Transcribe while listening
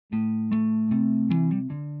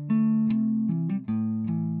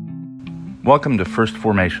Welcome to First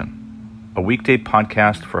Formation, a weekday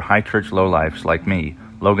podcast for high church lowlifes like me,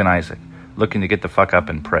 Logan Isaac, looking to get the fuck up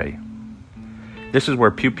and pray. This is where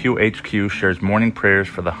Pew Pew HQ shares morning prayers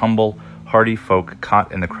for the humble, hardy folk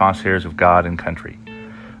caught in the crosshairs of God and country.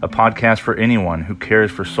 A podcast for anyone who cares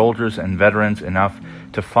for soldiers and veterans enough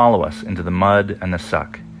to follow us into the mud and the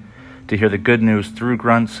suck, to hear the good news through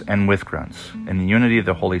grunts and with grunts, in the unity of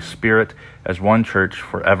the Holy Spirit as one church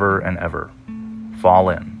forever and ever. Fall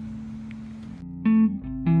in.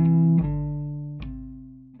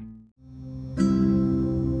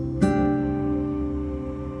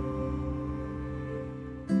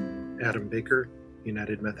 Adam Baker,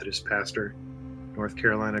 United Methodist pastor, North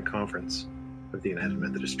Carolina Conference of the United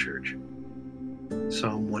Methodist Church.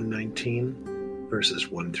 Psalm 119, verses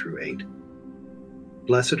 1 through 8.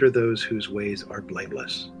 Blessed are those whose ways are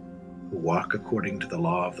blameless, who walk according to the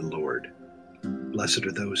law of the Lord. Blessed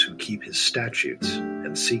are those who keep his statutes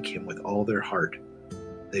and seek him with all their heart.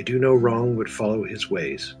 They do no wrong but follow his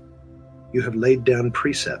ways. You have laid down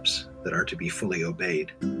precepts that are to be fully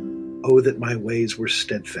obeyed. Oh, that my ways were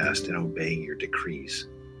steadfast in obeying your decrees.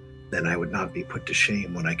 Then I would not be put to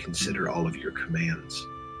shame when I consider all of your commands.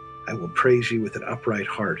 I will praise you with an upright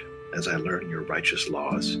heart as I learn your righteous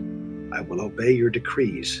laws. I will obey your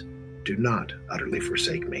decrees. Do not utterly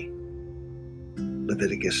forsake me.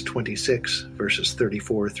 Leviticus 26, verses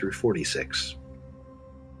 34 through 46.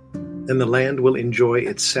 And the land will enjoy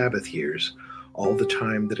its Sabbath years all the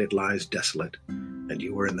time that it lies desolate, and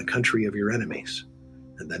you are in the country of your enemies.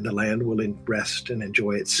 And then the land will rest and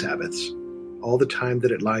enjoy its Sabbaths. All the time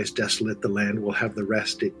that it lies desolate, the land will have the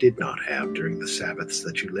rest it did not have during the Sabbaths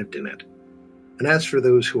that you lived in it. And as for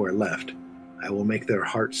those who are left, I will make their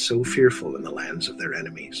hearts so fearful in the lands of their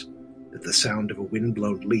enemies, that the sound of a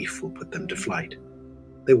wind-blown leaf will put them to flight.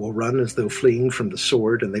 They will run as though fleeing from the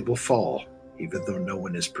sword, and they will fall, even though no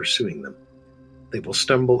one is pursuing them. They will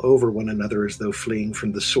stumble over one another as though fleeing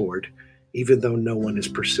from the sword, even though no one is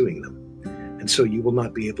pursuing them. And so you will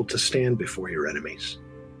not be able to stand before your enemies.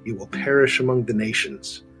 You will perish among the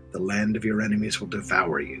nations. The land of your enemies will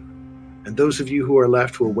devour you. And those of you who are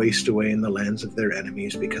left will waste away in the lands of their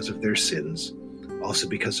enemies because of their sins. Also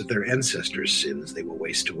because of their ancestors' sins they will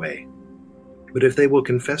waste away. But if they will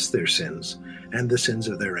confess their sins and the sins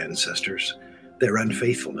of their ancestors, their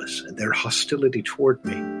unfaithfulness and their hostility toward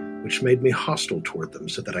me, which made me hostile toward them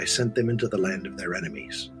so that I sent them into the land of their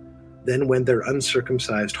enemies, then when their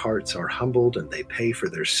uncircumcised hearts are humbled and they pay for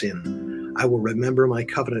their sin, I will remember my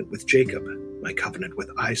covenant with Jacob, my covenant with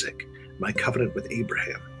Isaac, my covenant with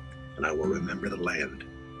Abraham, and I will remember the land.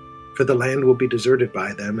 For the land will be deserted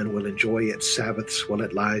by them and will enjoy its Sabbaths while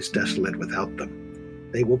it lies desolate without them.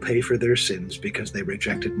 They will pay for their sins because they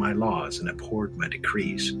rejected my laws and abhorred my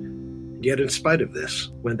decrees. And yet in spite of this,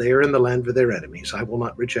 when they are in the land of their enemies, I will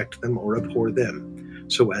not reject them or abhor them,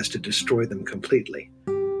 so as to destroy them completely,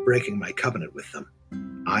 breaking my covenant with them.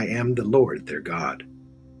 I am the Lord their God.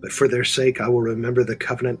 But for their sake I will remember the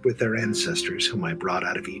covenant with their ancestors whom I brought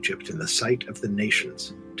out of Egypt in the sight of the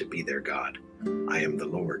nations to be their God. I am the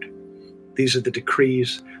Lord. These are the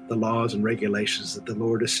decrees, the laws and regulations that the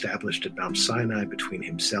Lord established at Mount Sinai between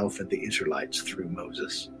himself and the Israelites through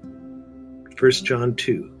Moses. 1 John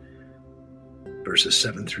 2, verses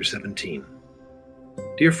 7 through 17.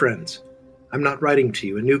 Dear friends, I'm not writing to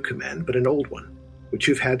you a new command, but an old one, which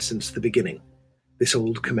you've had since the beginning. This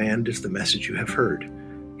old command is the message you have heard.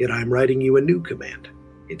 Yet I am writing you a new command.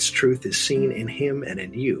 Its truth is seen in him and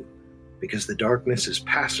in you, because the darkness is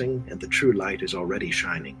passing and the true light is already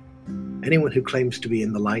shining. Anyone who claims to be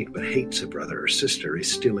in the light but hates a brother or sister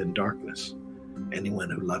is still in darkness. Anyone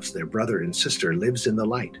who loves their brother and sister lives in the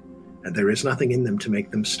light, and there is nothing in them to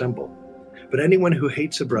make them stumble. But anyone who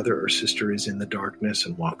hates a brother or sister is in the darkness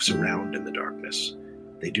and walks around in the darkness.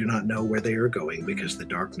 They do not know where they are going because the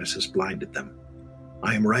darkness has blinded them.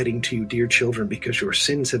 I am writing to you, dear children, because your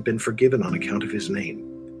sins have been forgiven on account of his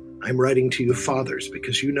name. I am writing to you, fathers,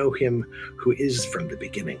 because you know him who is from the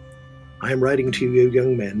beginning. I am writing to you,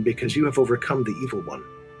 young men, because you have overcome the evil one.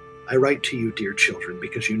 I write to you, dear children,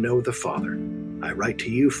 because you know the Father. I write to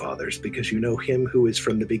you, fathers, because you know him who is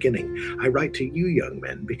from the beginning. I write to you, young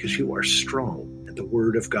men, because you are strong, and the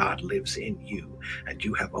word of God lives in you, and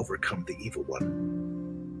you have overcome the evil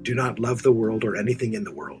one. Do not love the world or anything in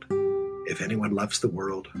the world. If anyone loves the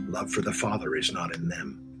world, love for the Father is not in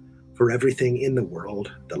them. For everything in the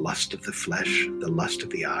world, the lust of the flesh, the lust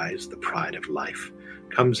of the eyes, the pride of life,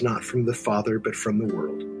 comes not from the Father but from the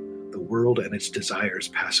world. The world and its desires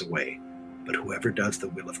pass away, but whoever does the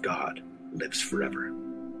will of God lives forever.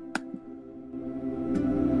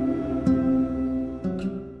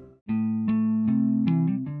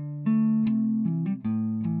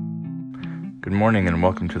 Good morning and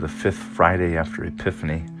welcome to the fifth Friday after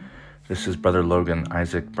Epiphany. This is Brother Logan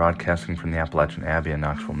Isaac broadcasting from the Appalachian Abbey in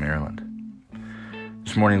Knoxville, Maryland.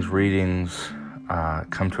 This morning's readings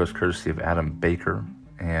come to us courtesy of Adam Baker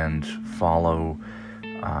and follow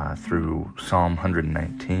through Psalm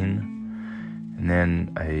 119, and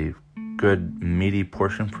then a good meaty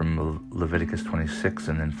portion from Leviticus 26,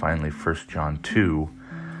 and then finally 1 John 2,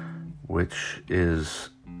 which is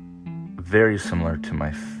very similar to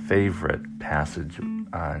my favorite passage in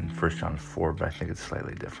 1 John 4, but I think it's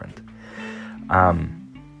slightly different.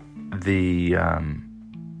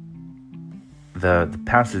 The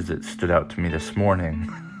passage that stood out to me this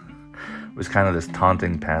morning was kind of this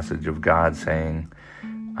taunting passage of God saying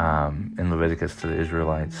in Leviticus to the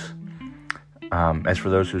Israelites, as for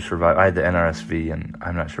those who survive, I had the NRSV and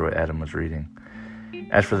I'm not sure what Adam was reading.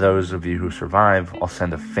 As for those of you who survive, I'll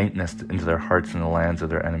send a faintness into their hearts in the lands of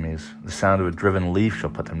their enemies. The sound of a driven leaf shall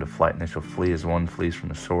put them to flight, and they shall flee as one flees from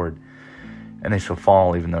the sword. And they shall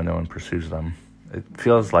fall even though no one pursues them. It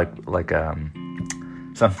feels like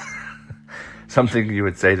something you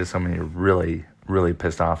would say to someone you're really, really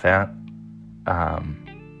pissed off at,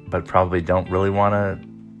 but probably don't really want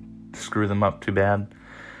to screw them up too bad.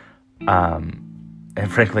 And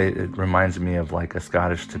frankly, it reminds me of like a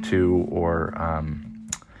Scottish tattoo or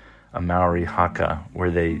a Maori haka, where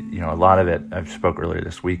they, a lot of it, I spoke earlier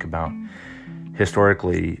this week about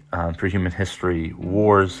historically, through human history,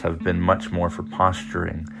 wars have been much more for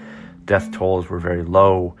posturing. Death tolls were very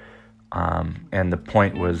low, and the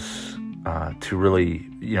point was to really,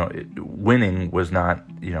 winning was not,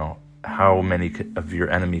 how many of your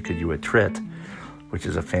enemy could you attrit, which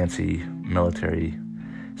is a fancy military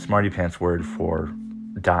smarty pants word for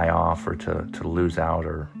die off or to lose out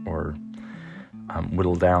or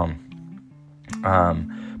whittle down.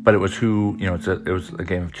 But it was who, it was a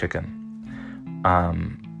game of chicken.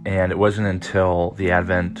 And it wasn't until the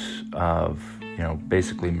advent of,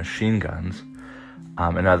 basically machine guns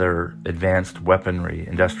and other advanced weaponry,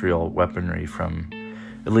 industrial weaponry from,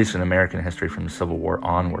 at least in American history, from the Civil War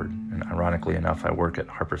onward. And ironically enough, I work at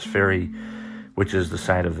Harper's Ferry, which is the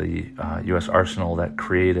site of the U.S. arsenal that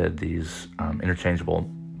created these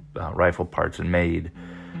interchangeable rifle parts and made,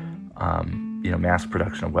 mass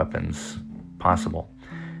production of weapons possible.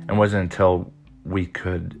 And it wasn't until we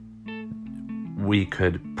could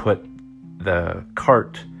put the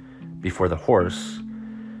cart before the horse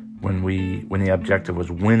when the objective was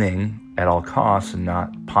winning at all costs and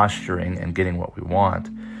not posturing and getting what we want.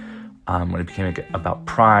 When it became about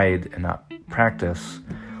pride and not practice,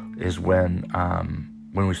 is when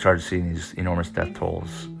we started seeing these enormous death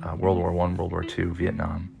tolls, World War I, World War II,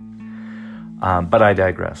 Vietnam. But I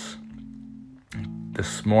digress.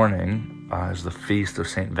 This morning is the feast of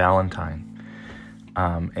St. Valentine.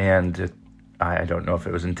 I don't know if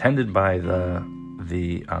it was intended by the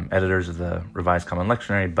editors of the Revised Common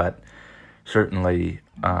Lectionary, but certainly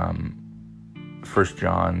 1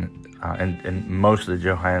 John and most of the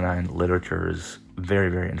Johannine literature is very,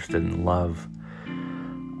 very interested in love.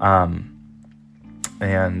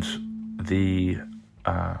 And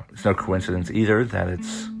it's no coincidence either that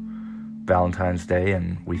it's Valentine's Day,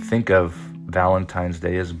 and we think of Valentine's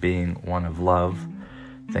Day as being one of love.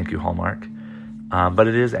 Thank you, Hallmark. But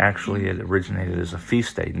it originated as a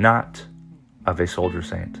feast day, not of a soldier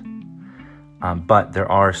saint. But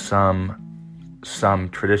there are some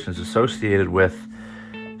traditions associated with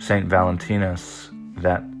Saint Valentinus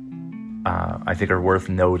that I think are worth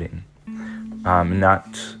noting. And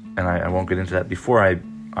I won't get into that before I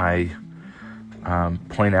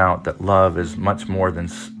point out that love is much more than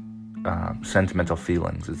sentimental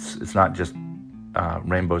feelings. It's not just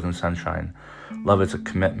rainbows and sunshine. Love is a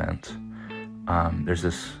commitment. There's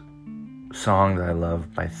this song that I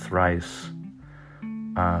love by Thrice.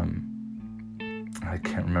 I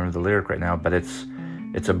can't remember the lyric right now, but it's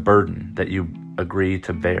a burden that you agree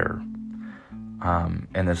to bear.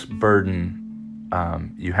 And this burden,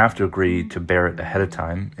 you have to agree to bear it ahead of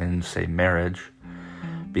time in, say, marriage,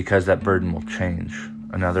 because that burden will change.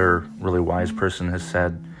 Another really wise person has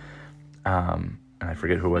said, and I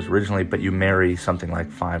forget who it was originally, but you marry something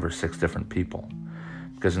like 5 or 6 different people.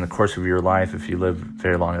 Because in the course of your life, if you live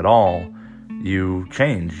very long at all, you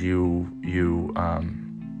change, you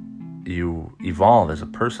evolve as a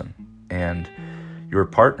person, and your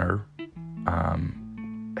partner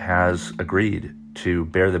has agreed to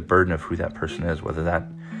bear the burden of who that person is, whether that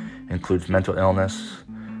includes mental illness,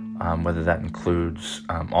 whether that includes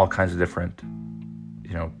all kinds of different,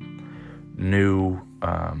 new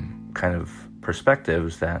kind of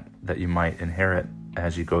perspectives that you might inherit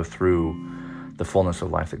as you go through the fullness of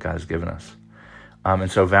life that God has given us. And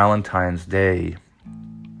so Valentine's Day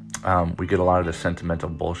we get a lot of the sentimental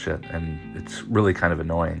bullshit, and it's really kind of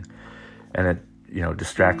annoying. And it,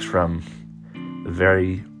 distracts from the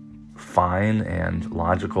very fine and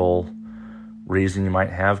logical reason you might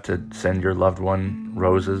have to send your loved one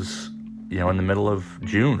roses, in the middle of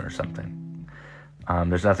June or something.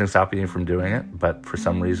 There's nothing stopping you from doing it, but for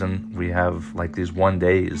some reason we have like these one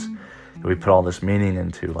days that we put all this meaning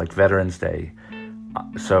into, like Veterans Day.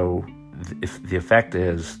 So if the effect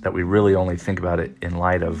is that we really only think about it in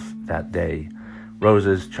light of that day.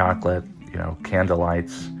 Roses, chocolate, candle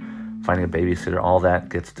lights, finding a babysitter, all that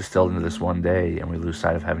gets distilled into this one day, and we lose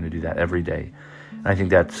sight of having to do that every day. And I think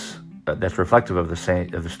that's reflective of the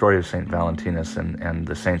story of Saint Valentinus and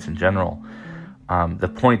the saints in general. The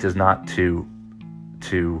point is not to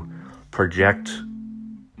project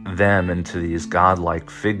them into these godlike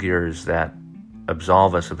figures that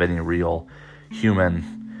absolve us of any real human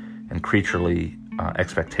and creaturely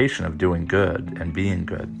expectation of doing good and being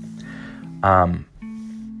good.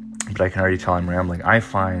 But I can already tell I'm rambling. I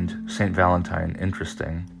find Saint Valentine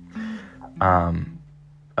interesting,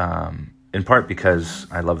 in part because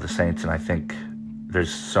I love the saints, and I think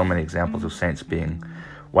there's so many examples of saints being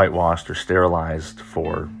whitewashed or sterilized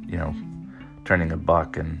for, turning a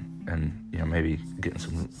buck and maybe getting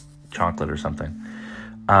some chocolate or something.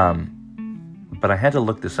 But I had to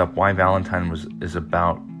look this up, why Valentine is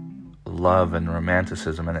about love and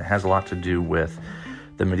romanticism, and it has a lot to do with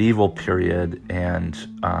the medieval period, and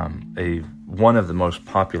one of the most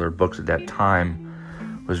popular books at that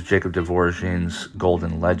time was Jacob Dvorak's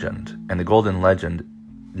Golden Legend. And the Golden Legend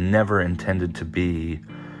never intended to be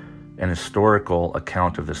an historical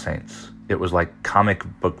account of the saints. It was like comic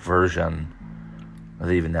book version.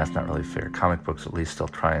 Even that's not really fair. Comic books at least still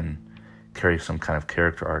try and carry some kind of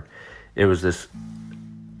character arc. It was this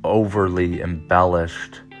overly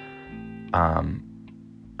embellished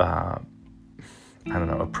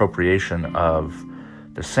appropriation of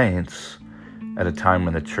the saints at a time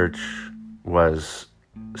when the church was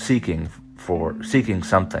seeking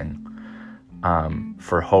something,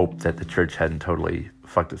 for hope that the church hadn't totally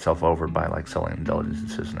fucked itself over by like selling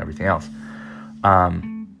indulgences and everything else.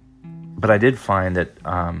 But I did find that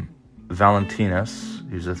Valentinus,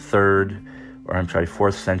 who's a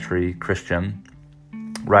 4th century Christian,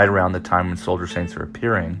 right around the time when soldier saints are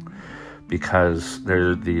appearing, because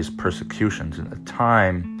there are these persecutions. And at the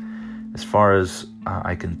time, as far as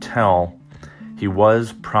I can tell, he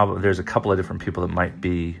was probably, there's a couple of different people that might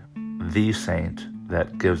be the saint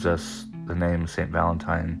that gives us the name Saint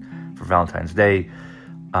Valentine for Valentine's Day.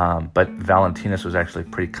 But Valentinus was actually a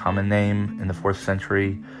pretty common name in the 4th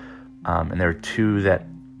century. And there are two that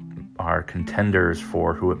are contenders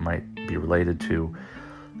for who it might be related to.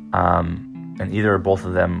 And either or both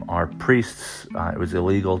of them are priests. It was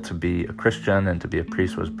illegal to be a Christian, and to be a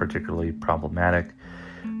priest was particularly problematic.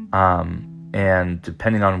 And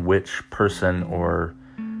depending on which person or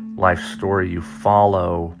life story you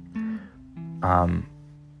follow,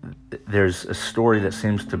 there's a story that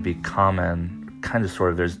seems to be common, kind of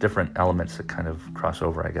sort of. There's different elements that kind of cross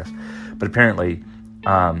over, I guess. But apparently,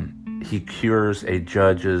 he cures a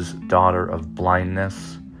judge's daughter of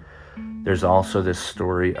blindness. There's also this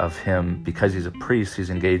story of him, because he's a priest,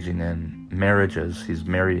 he's engaging in marriages, he's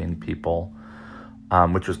marrying people,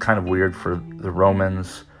 which was kind of weird for the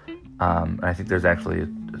Romans. I think there's actually a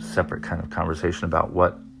separate kind of conversation about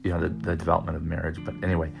what, the development of marriage. But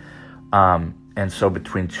anyway, and so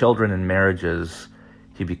between children and marriages,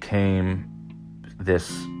 he became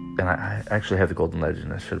this, and I actually have the Golden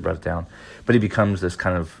Legend, I should have brought it down, but he becomes this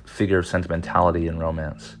kind of figure of sentimentality and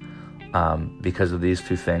romance. Because of these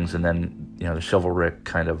two things, and then, the chivalric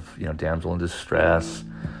kind of, damsel in distress,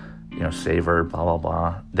 save her, blah, blah,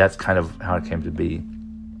 blah. That's kind of how it came to be.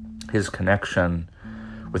 His connection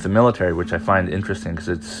with the military, which I find interesting because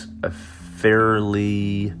it's a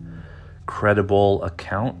fairly credible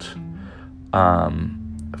account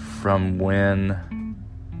from when,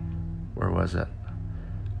 where was it?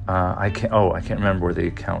 I can't remember where the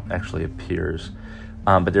account actually appears.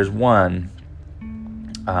 But there's one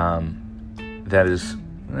that is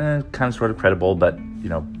kind of sort of credible, but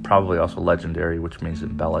probably also legendary, which means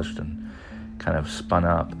embellished and kind of spun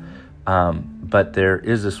up. But there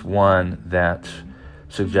is this one that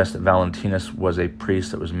suggests that Valentinus was a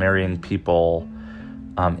priest that was marrying people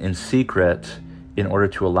in secret in order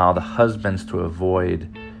to allow the husbands to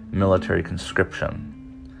avoid military conscription.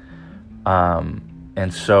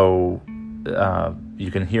 And so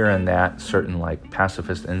you can hear in that certain like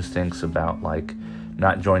pacifist instincts about like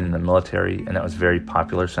not joining the military, and that was very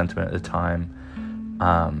popular sentiment at the time.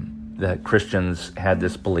 That Christians had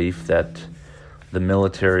this belief that the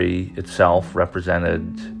military itself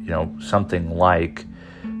represented, something like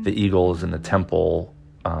the eagles in the temple,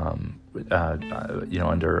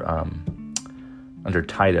 under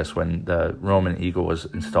Titus, when the Roman eagle was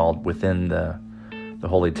installed within the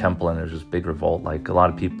Holy Temple, and there's this big revolt. Like, a lot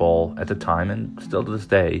of people at the time, and still to this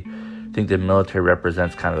day, think that military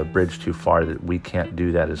represents kind of a bridge too far, that we can't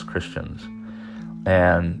do that as Christians.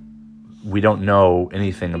 And we don't know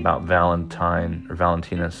anything about Valentine or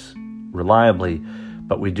Valentinus reliably,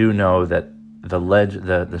 but we do know that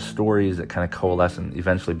the stories that kind of coalesce and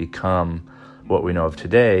eventually become what we know of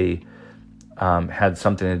today had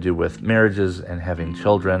something to do with marriages and having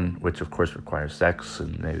children, which of course requires sex,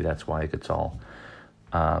 and maybe that's why it gets all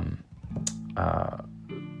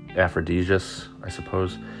aphrodisiacs, I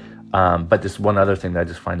suppose. But just one other thing that I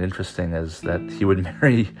just find interesting is that he would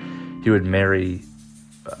marry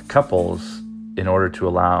couples in order to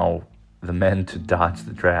allow the men to dodge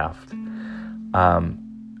the draft.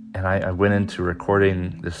 And I went into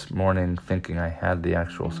recording this morning thinking I had the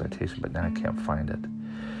actual citation, but now I can't find it.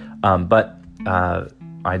 But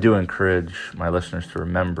I do encourage my listeners to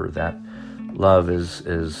remember that love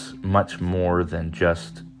is much more than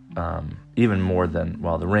just, even more than,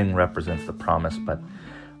 well, the ring represents the promise, but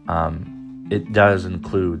it does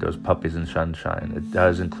include those puppies and sunshine. It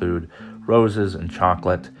does include roses and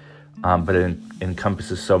chocolate, but it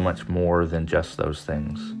encompasses so much more than just those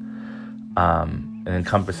things. It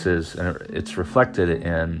encompasses, and it's reflected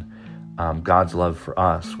in God's love for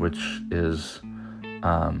us, which is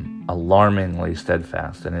alarmingly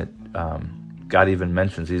steadfast. And God even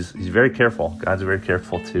mentions he's very careful. God's very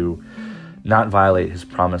careful to not violate his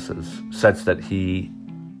promises, such that he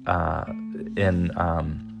in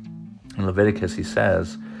Leviticus he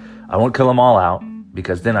says, "I won't kill them all out,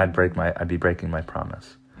 because then I'd be breaking my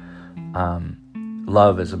promise."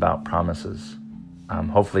 Love is about promises.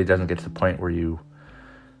 Hopefully it doesn't get to the point where you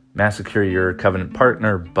massacre your covenant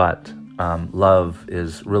partner, but love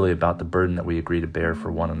is really about the burden that we agree to bear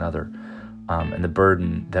for one another, and the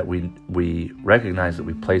burden that we recognize that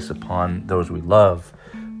we place upon those we love,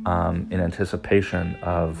 in anticipation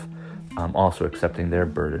of also accepting their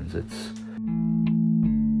burdens. It's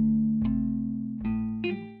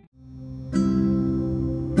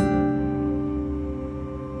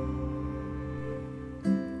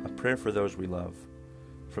a prayer for those we love,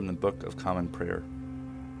 from the Book of Common Prayer.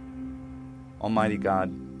 Almighty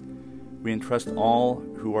God, we entrust all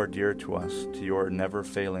who are dear to us to your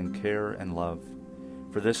never-failing care and love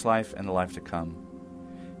for this life and the life to come,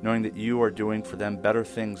 knowing that you are doing for them better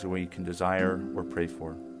things than we can desire or pray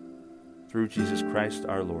for. Through Jesus Christ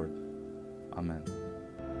our Lord. Amen.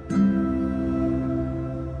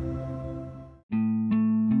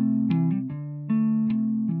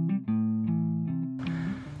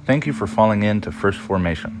 Thank you for falling in to First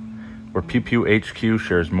Formation, where Pew Pew HQ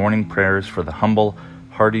shares morning prayers for the humble,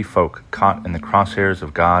 hardy folk caught in the crosshairs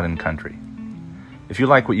of God and country. If you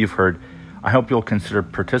like what you've heard, I hope you'll consider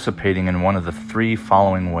participating in one of the 3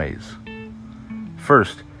 following ways.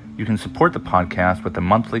 First, you can support the podcast with a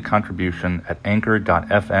monthly contribution at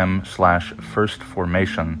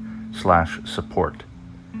anchor.fm/firstformation/support.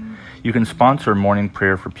 You can sponsor morning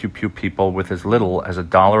prayer for Pew Pew people with as little as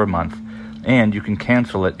 $1 a month, and you can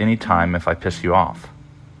cancel at any time if I piss you off.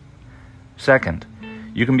 Second,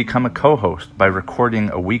 you can become a co-host by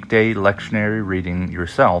recording a weekday lectionary reading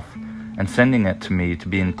yourself and sending it to me to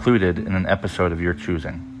be included in an episode of your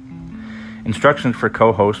choosing. Instructions for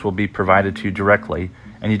co-hosts will be provided to you directly,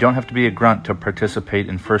 and you don't have to be a grunt to participate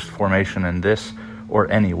in First Formation in this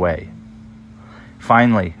or any way.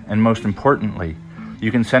 Finally, and most importantly,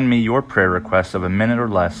 you can send me your prayer requests of a minute or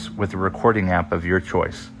less with the recording app of your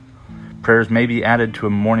choice. Prayers may be added to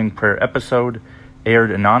a morning prayer episode,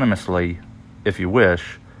 aired anonymously if you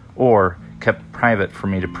wish, or kept private for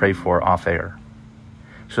me to pray for off air.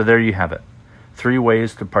 So there you have it, 3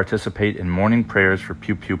 ways to participate in morning prayers for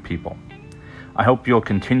Pew Pew people. I hope you'll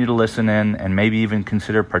continue to listen in and maybe even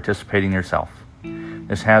consider participating yourself.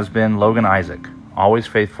 This has been Logan Isaac, always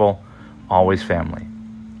faithful, always family.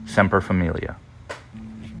 Semper Familia.